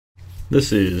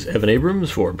This is Evan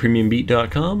Abrams for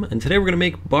PremiumBeat.com, and today we're going to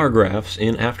make bar graphs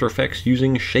in After Effects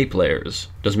using shape layers.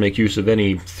 Doesn't make use of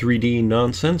any 3D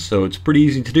nonsense, so it's pretty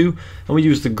easy to do, and we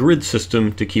use the grid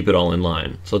system to keep it all in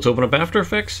line. So let's open up After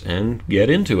Effects and get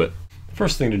into it.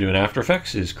 First thing to do in After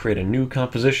Effects is create a new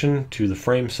composition to the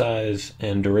frame size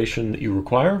and duration that you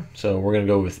require. So we're going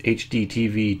to go with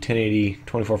HDTV 1080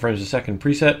 24 frames a second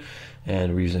preset,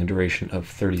 and we're using a duration of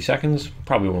 30 seconds.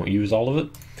 Probably won't use all of it.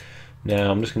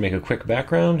 Now I'm just going to make a quick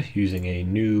background using a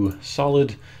new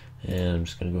solid, and I'm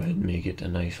just going to go ahead and make it a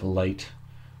nice light,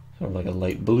 sort of like a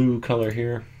light blue color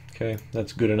here. Okay,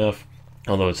 that's good enough.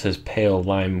 Although it says pale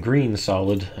lime green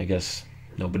solid, I guess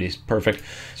nobody's perfect.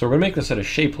 So we're going to make this out of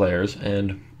shape layers,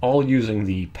 and all using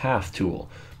the path tool.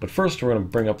 But first we're going to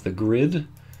bring up the grid. You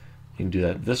can do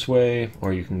that this way,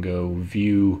 or you can go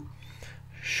view,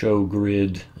 show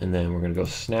grid, and then we're going to go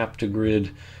snap to grid,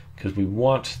 because we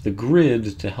want the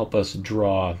grid to help us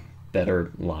draw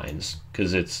better lines,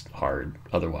 because it's hard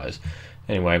otherwise.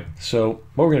 Anyway, so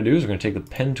what we're going to do is we're going to take the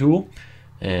pen tool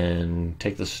and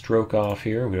take the stroke off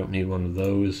here. We don't need one of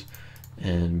those,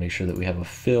 and make sure that we have a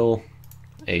fill,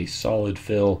 a solid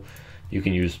fill. You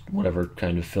can use whatever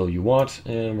kind of fill you want,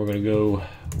 and we're going to go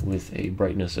with a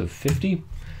brightness of 50.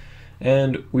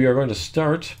 And we are going to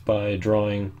start by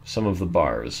drawing some of the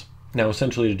bars. Now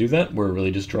essentially to do that, we're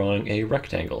really just drawing a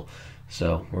rectangle.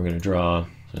 So we're going to draw,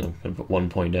 so I'm going to put one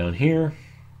point down here,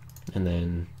 and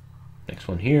then next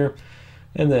one here,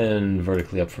 and then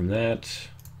vertically up from that,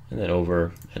 and then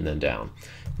over, and then down.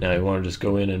 Now you want to just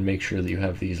go in and make sure that you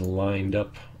have these lined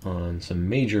up on some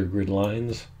major grid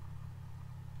lines,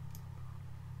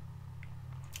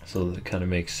 so that it kind of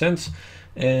makes sense.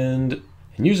 And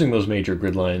using those major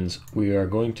grid lines, we are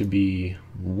going to be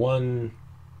 1,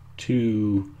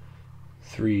 2,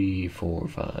 3, 4,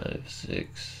 5,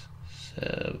 6,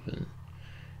 7,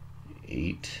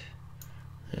 8,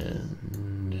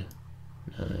 and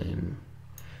 9,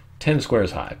 10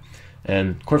 squares high.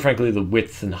 And quite frankly, the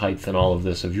width and height and all of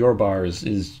this of your bars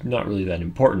is not really that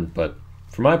important, but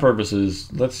for my purposes,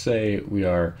 let's say we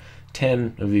are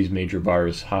 10 of these major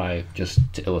bars high, just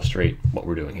to illustrate what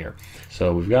we're doing here.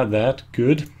 So we've got that,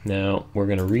 good. Now we're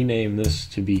going to rename this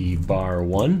to be bar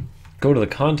 1. Go to the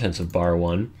contents of bar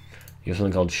 1. You have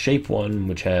something called shape 1,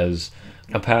 which has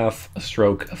a path, a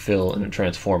stroke, a fill, and a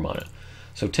transform on it.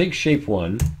 So take shape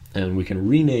 1, and we can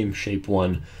rename shape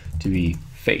 1 to be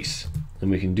face.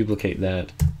 And we can duplicate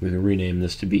that. We can rename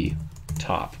this to be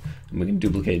top. And we can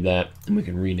duplicate that, and we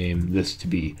can rename this to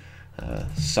be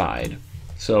side.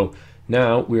 So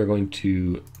now we are going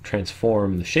to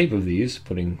transform the shape of these,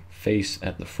 putting face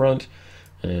at the front,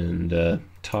 and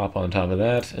top on top of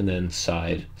that, and then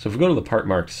side. So if we go to the part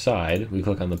marked side, we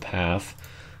click on the path,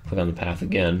 click on the path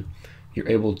again, you're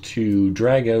able to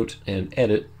drag out and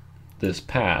edit this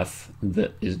path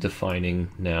that is defining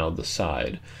now the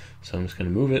side. So I'm just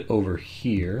going to move it over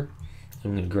here.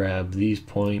 I'm going to grab these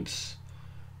points,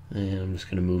 and I'm just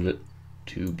going to move it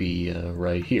to be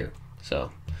right here.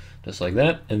 So just like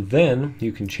that, and then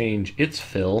you can change its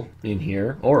fill in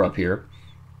here or up here.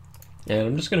 And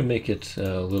I'm just going to make it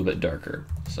a little bit darker,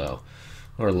 so,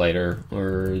 or lighter,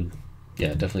 or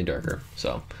yeah, definitely darker.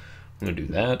 So I'm going to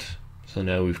do that. So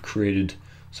now we've created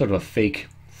sort of a fake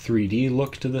 3D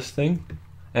look to this thing.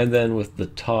 And then with the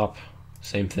top,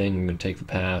 same thing. I'm going to take the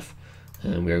path,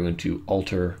 and we are going to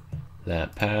alter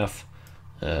that path.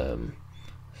 So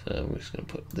we're just going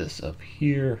to put this up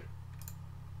here,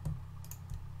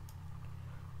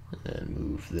 and then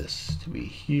move this to be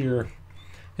here.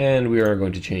 And we are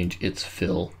going to change its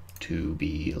fill to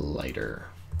be lighter.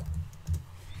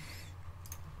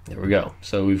 There we go.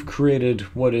 So we've created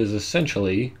what is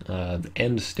essentially the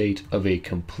end state of a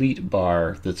complete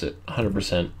bar that's at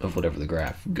 100% of whatever the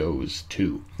graph goes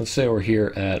to. Let's say we're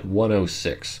here at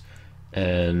 106,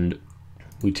 and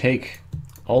we take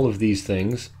all of these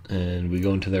things and we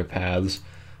go into their paths,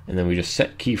 and then we just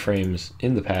set keyframes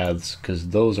in the paths, because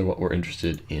those are what we're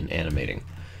interested in animating.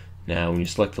 Now when you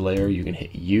select the layer, you can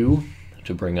hit U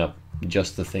to bring up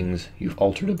just the things you've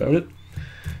altered about it.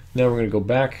 Now we're going to go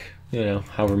back,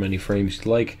 however many frames you'd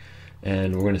like,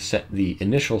 and we're going to set the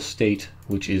initial state,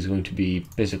 which is going to be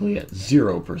basically at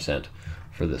 0%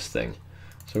 for this thing.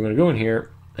 So we're going to go in here,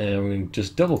 and we're going to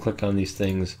just double click on these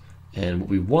things, and what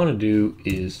we want to do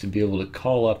is to be able to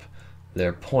call up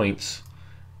their points,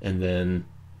 and then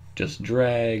just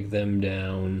drag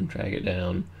it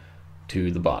down to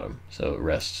the bottom, so it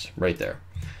rests right there.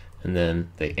 And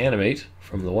then they animate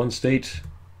from the one state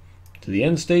to the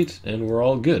end state, and we're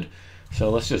all good. So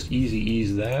let's just easy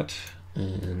ease that,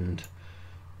 and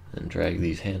then drag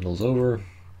these handles over,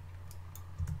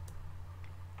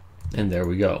 and there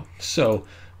we go. So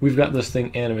we've got this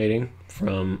thing animating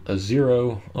from a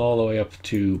 0 all the way up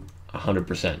to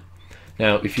 100%.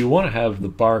 Now, if you want to have the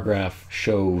bar graph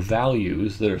show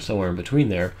values that are somewhere in between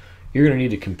there, you're going to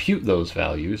need to compute those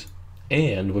values,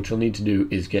 and what you'll need to do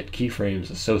is get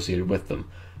keyframes associated with them.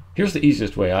 Here's the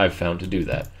easiest way I've found to do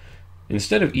that.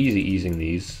 Instead of easy easing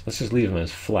these, let's just leave them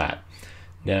as flat.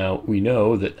 Now, we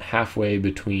know that halfway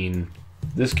between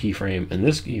this keyframe and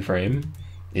this keyframe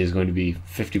is going to be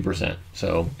 50%.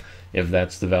 So if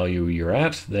that's the value you're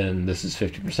at, then this is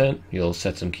 50%. You'll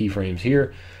set some keyframes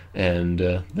here, and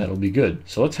that'll be good.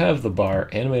 So let's have the bar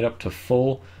animate up to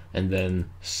full and then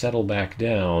settle back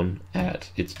down at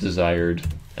its desired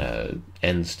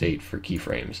end state for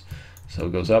keyframes. So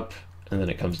it goes up and then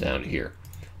it comes down to here.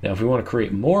 Now if we want to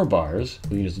create more bars,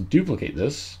 we can just duplicate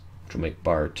this, which will make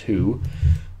bar 2,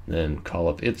 then call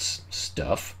up its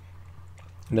stuff.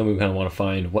 And then we kind of want to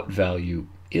find what value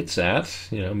it's at.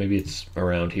 You know, maybe it's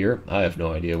around here. I have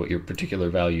no idea what your particular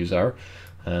values are,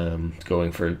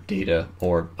 going for data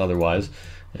or otherwise.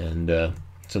 And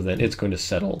so then it's going to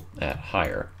settle at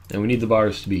higher. And we need the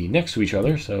bars to be next to each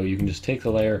other, so you can just take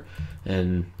the layer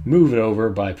and move it over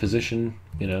by position,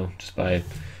 you know, just by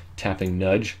tapping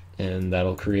nudge, and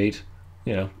that'll create,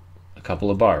 you know, a couple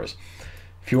of bars.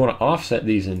 If you want to offset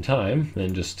these in time,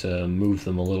 then just move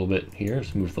them a little bit here.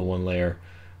 Just move the one layer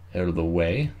out of the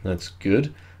way. That's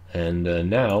good. And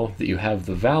now that you have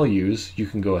the values, you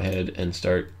can go ahead and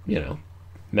start, you know,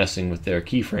 messing with their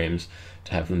keyframes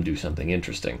to have them do something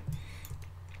interesting.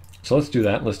 So let's do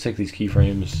that. Let's take these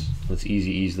keyframes, let's easy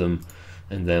ease them,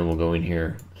 and then we'll go in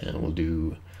here and we'll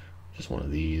do just one of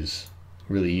these.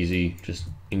 Really easy, just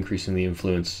increasing the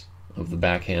influence of the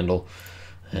back handle,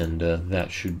 and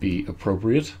that should be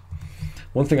appropriate.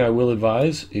 One thing I will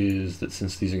advise is that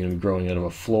since these are going to be growing out of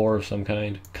a floor of some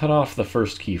kind, cut off the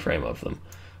first keyframe of them,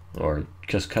 or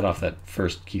just cut off that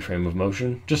first keyframe of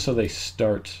motion, just so they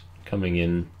start coming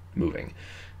in moving.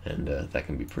 And that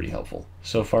can be pretty helpful.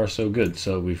 So far so good.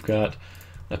 So we've got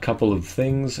a couple of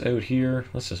things out here.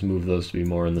 Let's just move those to be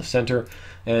more in the center.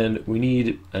 And we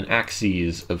need an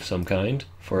axis of some kind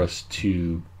for us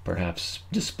to perhaps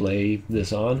display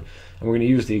this on. And we're going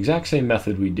to use the exact same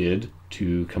method we did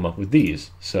to come up with these.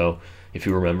 So if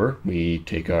you remember, we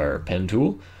take our pen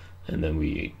tool and then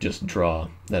we just draw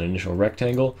that initial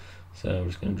rectangle. So I'm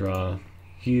just going to draw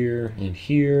here and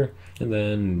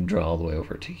then draw all the way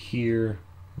over to here.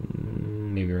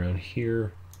 Maybe around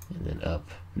here, and then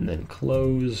up, and then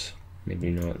close.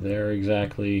 Maybe not there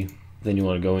exactly. Then you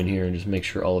want to go in here and just make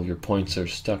sure all of your points are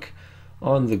stuck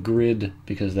on the grid,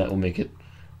 because that will make it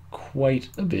quite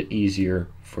a bit easier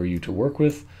for you to work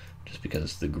with, just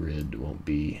because the grid won't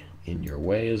be in your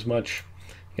way as much.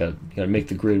 You gotta make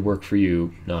the grid work for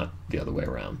you, not the other way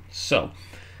around. So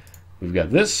we've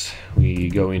got this. We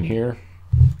go in here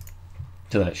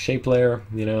to that shape layer,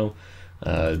 you know,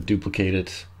 duplicate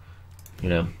it, you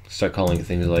know, start calling it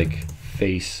things like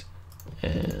face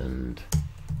and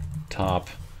top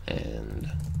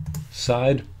and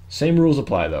side. Same rules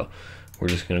apply though. We're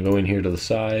just going to go in here to the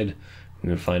side, we're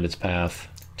going to find its path,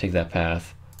 take that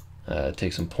path,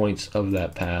 take some points of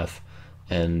that path,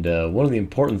 and one of the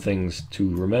important things to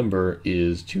remember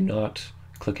is to not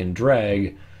click and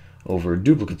drag over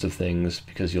duplicates of things,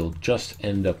 because you'll just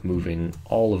end up moving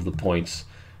all of the points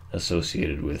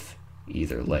associated with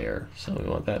either layer. So we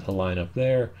want that to line up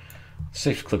there. It's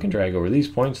safe to click and drag over these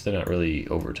points. They're not really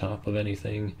over top of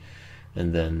anything.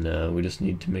 And then we just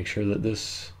need to make sure that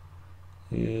this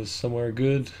is somewhere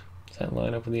good. Does that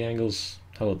line up with the angles?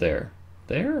 How about there?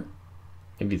 There?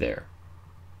 Maybe there.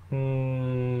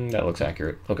 That looks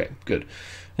accurate. Okay, good.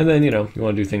 And then, you know, you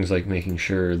want to do things like making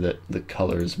sure that the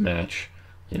colors match,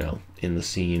 you know, in the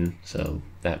scene. So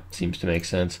that seems to make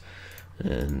sense.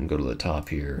 And go to the top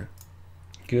here.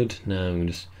 Good. Now we can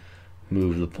just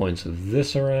move the points of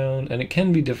this around, and it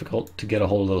can be difficult to get a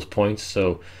hold of those points,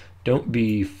 so don't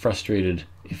be frustrated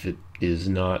if it is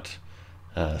not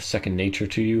second nature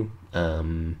to you.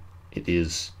 It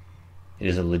is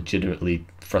a legitimately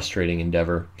frustrating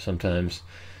endeavor sometimes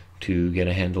to get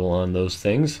a handle on those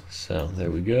things. So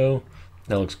there we go.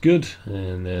 That looks good,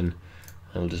 and then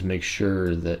I'll just make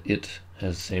sure that it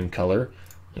has the same color,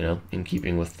 you know, in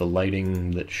keeping with the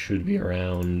lighting that should be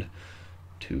around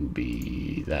to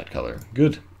be that color.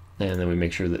 Good. And then we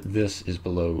make sure that this is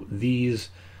below these.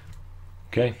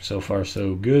 Okay, so far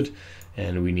so good.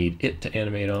 And we need it to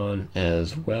animate on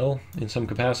as well in some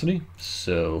capacity.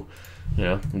 So, you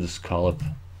know, we'll just call up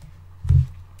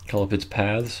its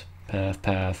paths.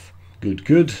 Path.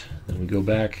 Good. Then we go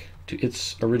back to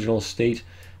its original state,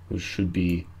 which should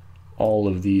be all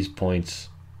of these points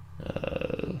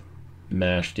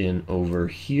mashed in over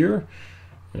here.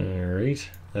 All right,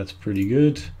 That's pretty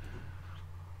good.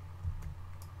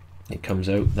 It comes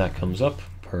out, that comes up,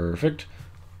 perfect.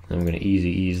 Then we're going to easy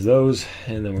ease those,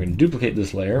 and then we're going to duplicate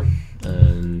this layer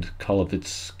and call up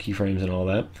its keyframes and all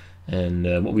that. And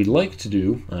what we'd like to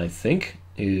do, I think,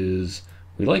 is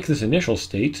we like this initial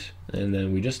state, and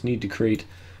then we just need to create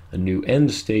a new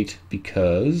end state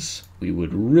because we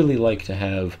would really like to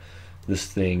have this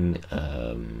thing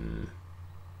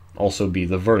also be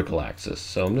the vertical axis.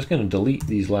 So I'm just going to delete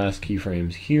these last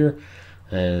keyframes here,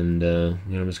 and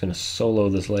I'm just going to solo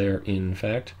this layer, in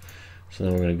fact. So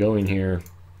then we're going to go in here,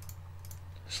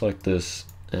 select this,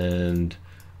 and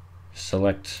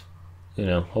select,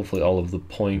 hopefully all of the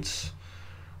points.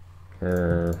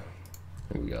 There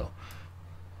we go.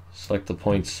 Select the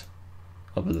points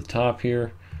up at the top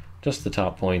here, just the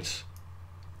top points,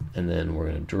 and then we're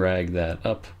going to drag that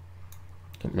up.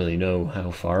 Don't really know how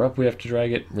far up we have to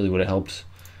drag it. Really would have helped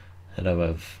had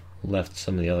I've left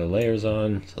some of the other layers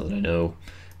on so that I know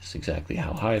just exactly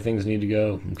how high things need to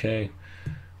go. Okay.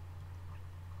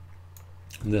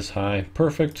 This high,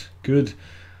 perfect, good.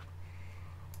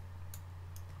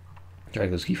 Drag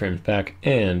those keyframes back,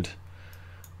 and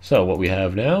so what we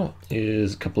have now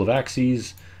is a couple of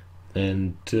axes,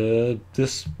 and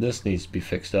this needs to be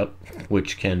fixed up,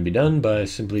 which can be done by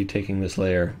simply taking this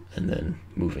layer and then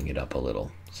moving it up a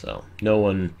little. So no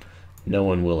one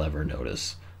will ever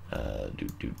notice.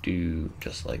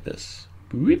 Just like this.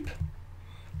 Boop.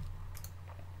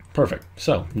 Perfect.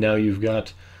 So now you've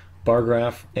got bar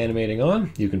graph animating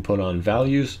on. You can put on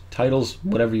values, titles,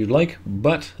 whatever you'd like,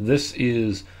 but this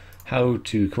is how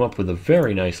to come up with a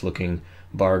very nice looking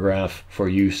bar graph for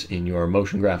use in your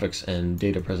motion graphics and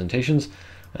data presentations.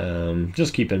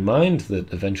 Just keep in mind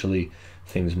that eventually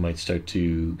things might start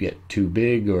to get too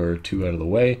big or too out of the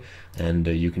way, and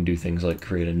you can do things like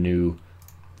create a new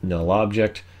null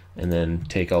object and then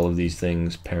take all of these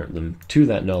things, parent them to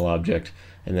that null object,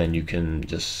 and then you can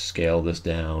just scale this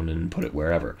down and put it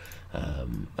wherever.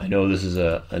 I know this is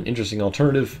an interesting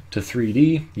alternative to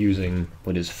 3D using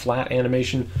what is flat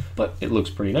animation, but it looks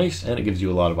pretty nice and it gives you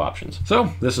a lot of options.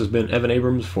 So this has been Evan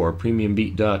Abrams for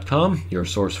PremiumBeat.com, your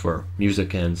source for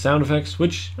music and sound effects,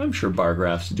 which I'm sure bar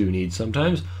graphs do need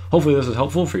sometimes. Hopefully this is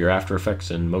helpful for your After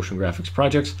Effects and motion graphics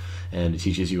projects, and it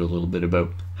teaches you a little bit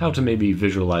about how to maybe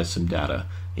visualize some data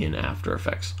in After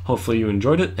Effects. Hopefully you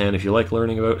enjoyed it, and if you like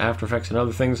learning about After Effects and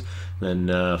other things, then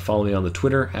follow me on the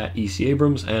Twitter at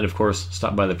ECAbrams, and of course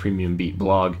stop by the Premium Beat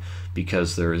blog,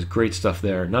 because there is great stuff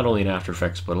there, not only in After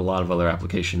Effects but a lot of other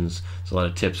applications. There's a lot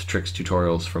of tips, tricks,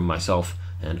 tutorials from myself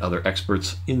and other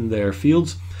experts in their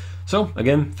fields. So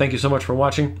again, thank you so much for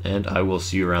watching, and I will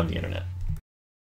see you around the internet.